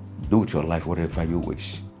 do with your life whatever you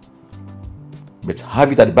wish. But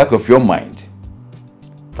have it at the back of your mind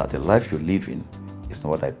that the life you're living is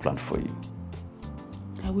not what I planned for you.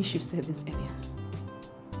 I wish you said this earlier.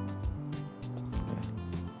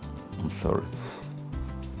 I'm sorry.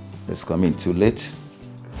 It's coming too late,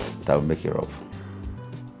 but I will make it up.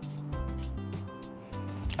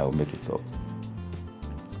 I will make it up.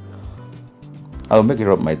 I will make it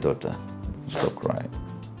up, my daughter. Stop crying.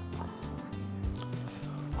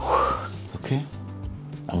 Okay?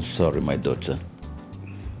 I'm sorry, my daughter.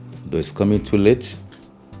 Though it's coming too late,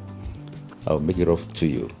 I will make it up to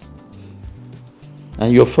you.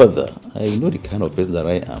 And your father, I know the kind of person that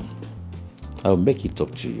I am. I will make it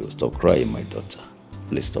up to you. Stop crying, my daughter.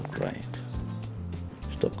 Please stop crying.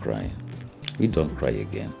 Stop crying. You don't cry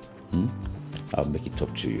again. I'll make it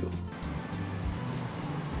up to you.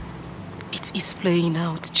 It is playing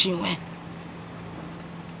out, Chinwe.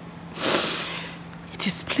 It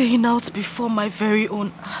is playing out before my very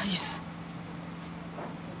own eyes.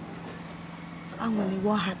 Amali,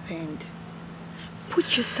 what happened?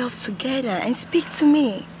 Put yourself together and speak to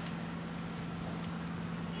me.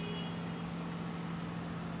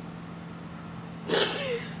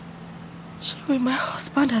 Chinwe, my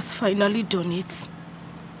husband has finally done it.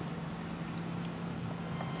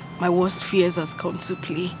 My worst fears has come to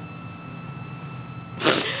play.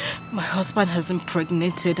 My husband has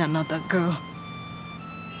impregnated another girl.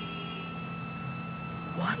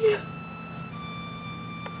 What?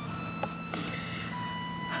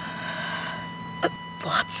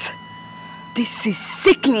 What? This is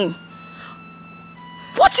sickening.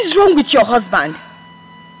 What is wrong with your husband?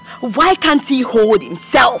 Why can't he hold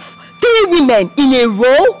himself? 3 women in a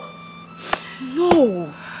row?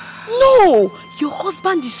 No. No. Your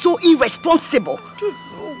husband is so irresponsible. I don't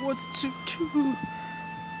know what to do.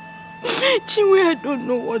 Chinwe, I don't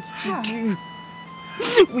know what to do.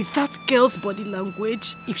 With that girl's body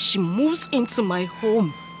language, if she moves into my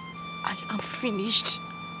home, I am finished.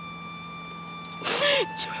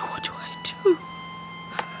 Chinwe, what do I do?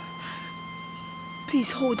 Please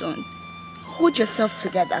hold on. Hold yourself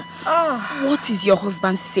together. What is your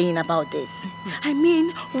husband saying about this? I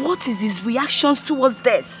mean, what is his reactions towards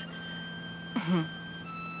this?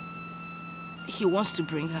 He wants to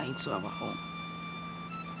bring her into our home.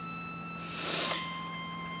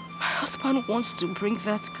 My husband wants to bring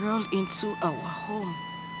that girl into our home.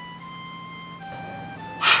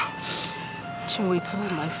 Chinwe, it's all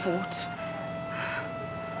my fault.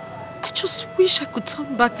 I just wish I could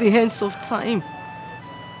turn back the hands of time.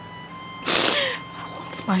 I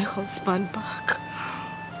want my husband back.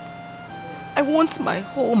 I want my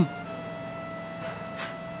home.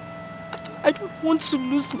 I don't want to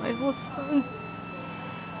lose my husband.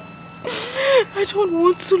 I don't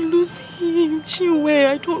want to lose him, Chinwe.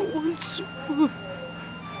 I don't want to.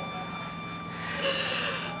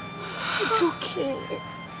 It's okay.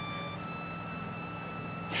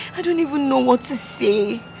 I don't even know what to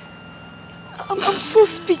say. I'm so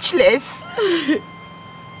speechless.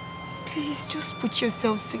 Please, just put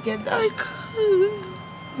yourselves together. I can't.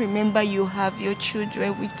 Remember, you have your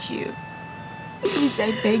children with you. Please,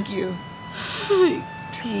 I beg you.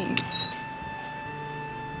 Please.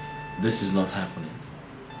 This is not happening.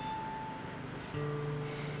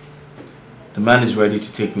 The man is ready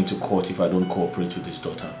to take me to court if I don't cooperate with his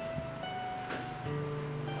daughter.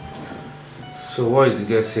 So what is the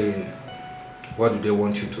girl saying? What do they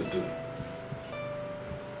want you to do?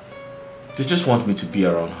 They just want me to be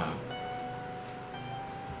around her.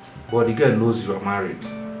 But the girl knows you are married.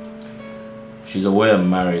 She's aware I'm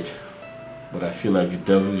married, but I feel like the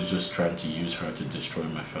devil is just trying to use her to destroy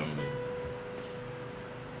my family.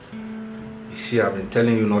 You see, I've been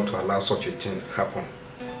telling you not to allow such a thing happen.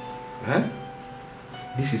 Eh?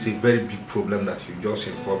 This is a very big problem that you just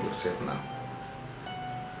involve yourself now.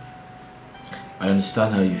 I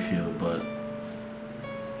understand how you feel, but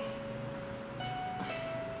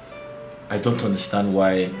I don't understand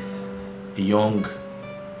why a young,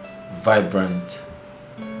 vibrant,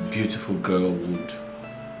 beautiful girl would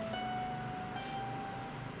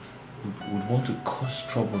want to cause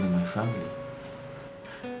trouble in my family.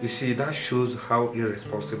 You see, that shows how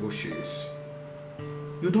irresponsible she is.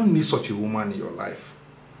 You don't need such a woman in your life.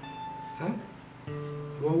 Huh?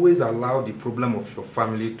 You always allow the problem of your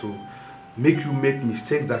family to make you make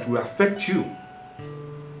mistakes that will affect you.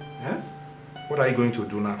 Huh? What are you going to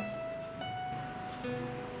do now?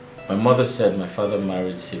 My mother said my father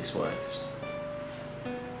married 6 wives.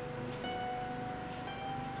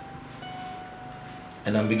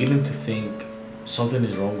 And I'm beginning to think something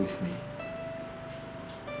is wrong with me.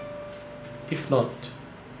 If not,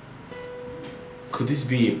 could this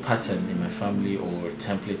be a pattern in my family or a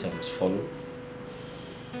template I must follow?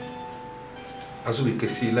 Azubike,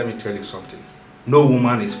 see, let me tell you something. No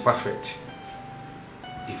woman is perfect.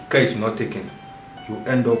 If care is not taken, you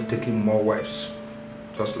end up taking more wives,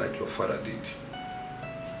 just like your father did.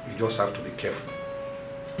 You just have to be careful.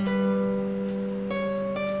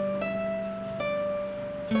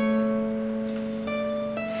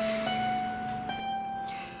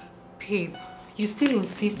 Babe, you still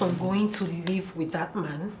insist on going to live with that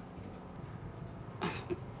man?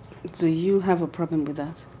 Do you have a problem with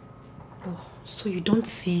that? Oh, so you don't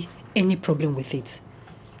see any problem with it?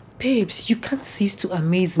 Babes, you can't cease to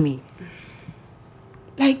amaze me.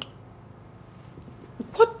 Like,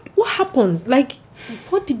 what happens? Like,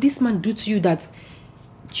 what did this man do to you that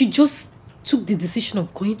you just took the decision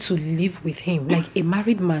of going to live with him, like a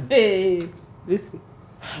married man? Hey, listen.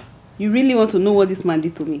 You really want to know what this man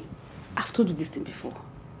did to me? I've told you this thing before.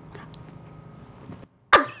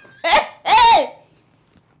 Hey!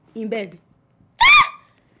 In bed.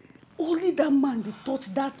 Only that man they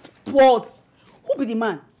touch that spot. Who be the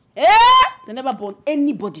man? They never born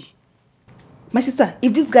anybody. My sister,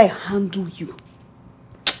 if this guy handle you,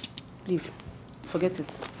 leave. Forget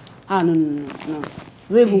it. No. Don't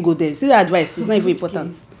even go there. See the advice, it's not even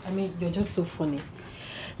important. I mean, you're just so funny.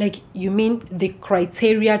 Like, you mean the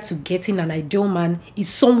criteria to getting an ideal man is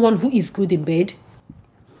someone who is good in bed?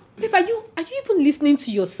 Babe, are you even listening to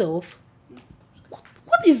yourself?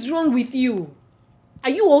 What is wrong with you? Are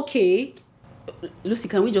you okay? Lucy,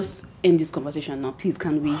 can we just end this conversation now? Please,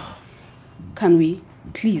 can we? Can we?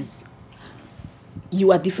 Please.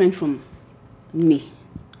 You are different from me.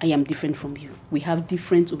 I am different from you. We have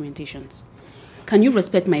different orientations. Can you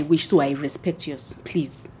respect my wish so I respect yours?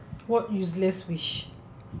 Please. What useless wish?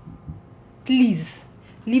 Please,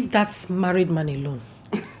 leave that married man alone.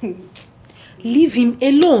 Leave him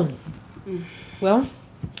alone. Well,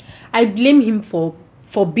 I blame him for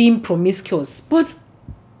being promiscuous, but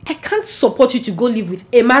I can't support you to go live with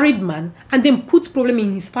a married man and then put problem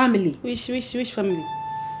in his family. Which family?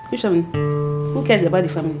 Which family? Who cares about the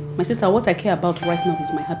family? My sister, what I care about right now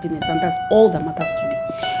is my happiness, and that's all that matters to me.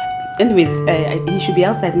 Anyways, he should be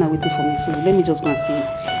outside now waiting for me, so let me just go and see him.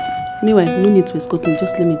 Meanwhile, no need to escort me,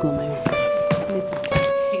 just let me go on my own. Later.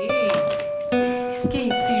 Hey, this guy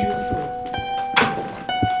is serious.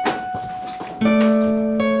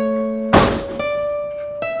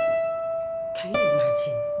 Can you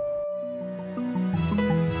imagine?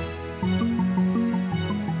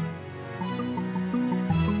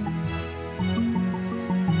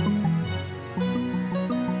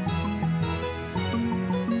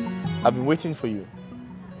 I've been waiting for you.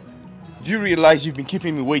 Do you realize you've been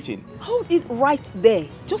keeping me waiting? Hold it right there.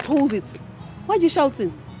 Just hold it. Why are you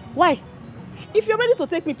shouting? Why? If you're ready to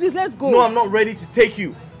take me, please, let's go. No, I'm not ready to take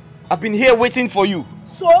you. I've been here waiting for you.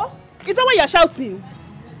 So? Is that why you're shouting?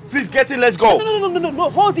 Please get in, let's go. No,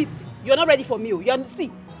 hold it. You're not ready for me.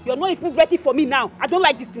 You're not even ready for me now. I don't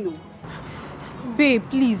like this thing. Babe,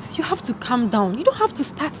 please, you have to calm down. You don't have to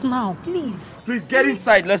start now, please. Please get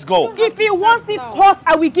inside, let's go. If he wants it hot,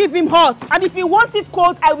 I will give him hot. And if he wants it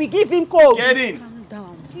cold, I will give him cold. Get in. Calm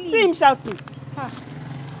down, please. See him shouting.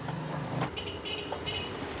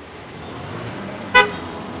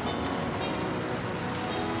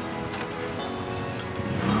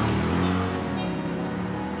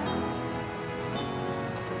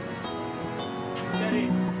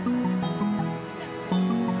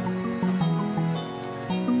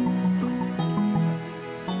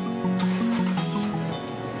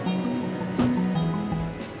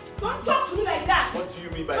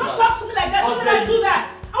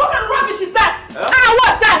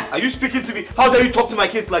 Are you speaking to me? How dare you talk to my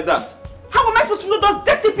kids like that? How am I supposed to know those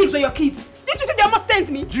dirty pigs were your kids? Didn't you say they almost stained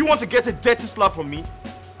me? Do you want to get a dirty slap from me?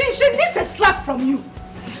 She needs a slap from you.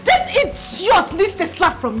 This idiot needs a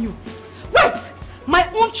slap from you. Wait,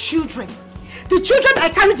 my own children, the children I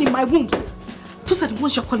carried in my wombs, those are the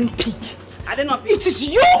ones you're calling pig. Are they not pigs? It is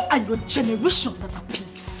you and your generation that are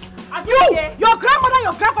pigs. Your grandmother,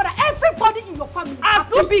 your grandfather, everybody in your family.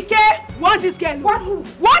 Asubike, want this girl? Want who?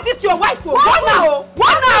 Want this your wife? One now.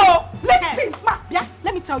 One. Listen, ma, yeah,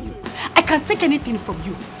 let me tell you, I can take anything from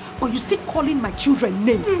you, but you see calling my children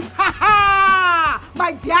names. Ha ha!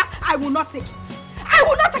 My dear, I will not take it. I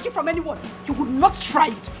will not take it from anyone. You will not try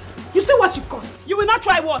it. You see what you cost. You will not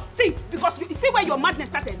try what? See, because you see where your madness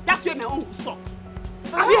started, that's where my own will stop.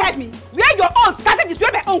 Have you heard me? Where your own started is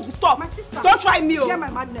where my own will stop. My sister. Don't try me. Hear my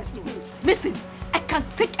madness. Listen, I can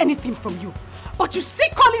take anything from you. But you see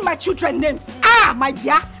calling my children names. My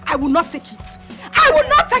dear, I will not take it. I will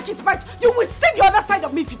not take it, but you will see the other side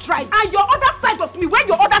of me if you try it. And your other side of me, where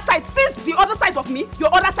your other side sees the other side of me,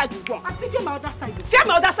 your other side will walk. Auntie, fear my other side. Fear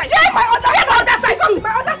my other side. Fear my other side. Because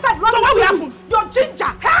my other side. So what will happen? Your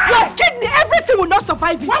ginger, your kidney, everything will not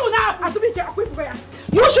survive it. What will happen?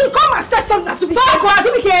 You should come and say something. Talk,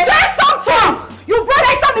 Asubike. Say something. You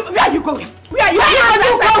brought something. Where are you going? Where are you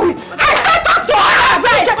going? I said talk to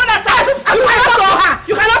her. You cannot talk to her.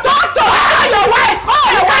 You cannot talk to her. Your wife.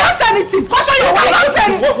 You cannot say anything. Caution your wife.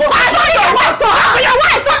 Caution your wife to her. Your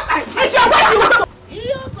wife. It's your wife. You will talk.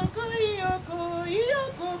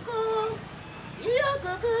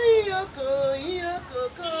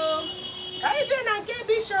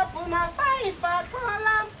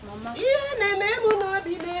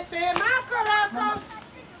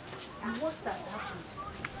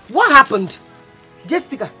 What happened?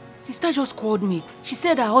 Jessica? Sister just called me. She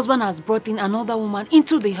said her husband has brought in another woman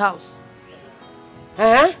into the house.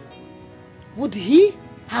 Eh? Would he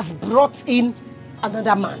have brought in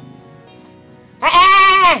another man?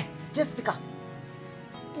 Jessica,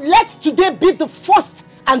 let today be the first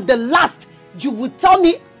and the last you will tell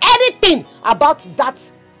me anything about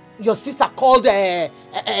that your sister called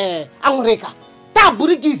Angureka.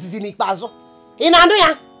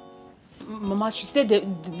 Mama, she said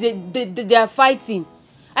they are fighting.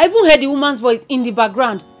 I even heard the woman's voice in the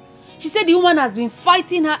background. She said the woman has been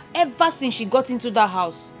fighting her ever since she got into that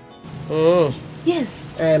house. Yes.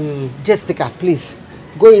 Jessica, please,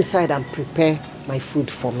 go inside and prepare my food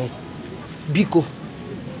for me. Biko.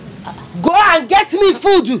 Go and get me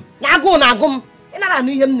food.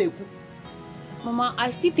 Mama,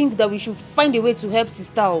 I still think that we should find a way to help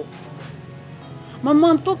sister.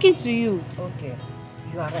 Mama, I'm talking to you. Okay,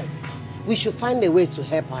 you are right. We should find a way to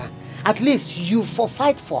help her. At least you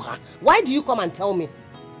fight for her. Why do you come and tell me?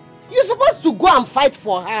 You're supposed to go and fight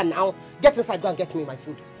for her now. Get inside, go and get me my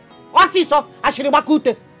food. Get!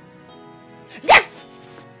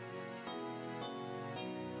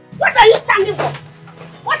 What are you standing for?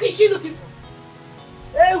 What is she looking for?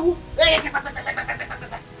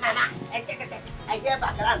 Mama, I hear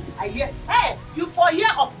background. I hear. Hey, you for hear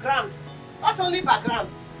up ground. Not only background.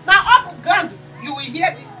 Now up ground, you will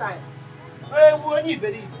hear this time. Hey, who you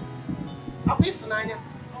believe? What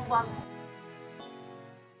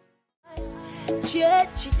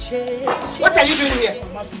are you doing here?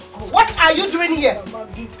 What are you doing here?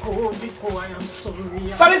 Biko, I am sorry.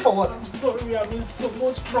 Sorry for what? I'm sorry, I'm in so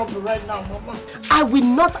much trouble right now, Mama. I will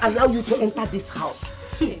not allow you to enter this house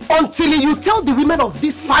until you tell the women of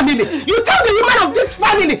this family. You tell the women of this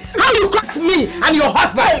family how you got me and your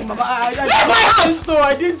husband. Hey, Mama, leave my house. So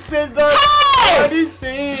I didn't say that.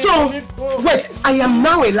 So, wait, I am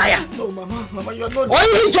now a liar. No, Mama, you're not.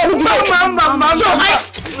 Mama.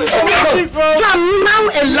 So I'm now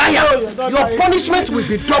a liar. Your punishment will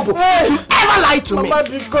be double. If you ever lie to me,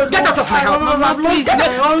 get out of my house. Mama, please. Get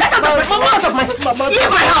out of my house. Leave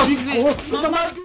my house.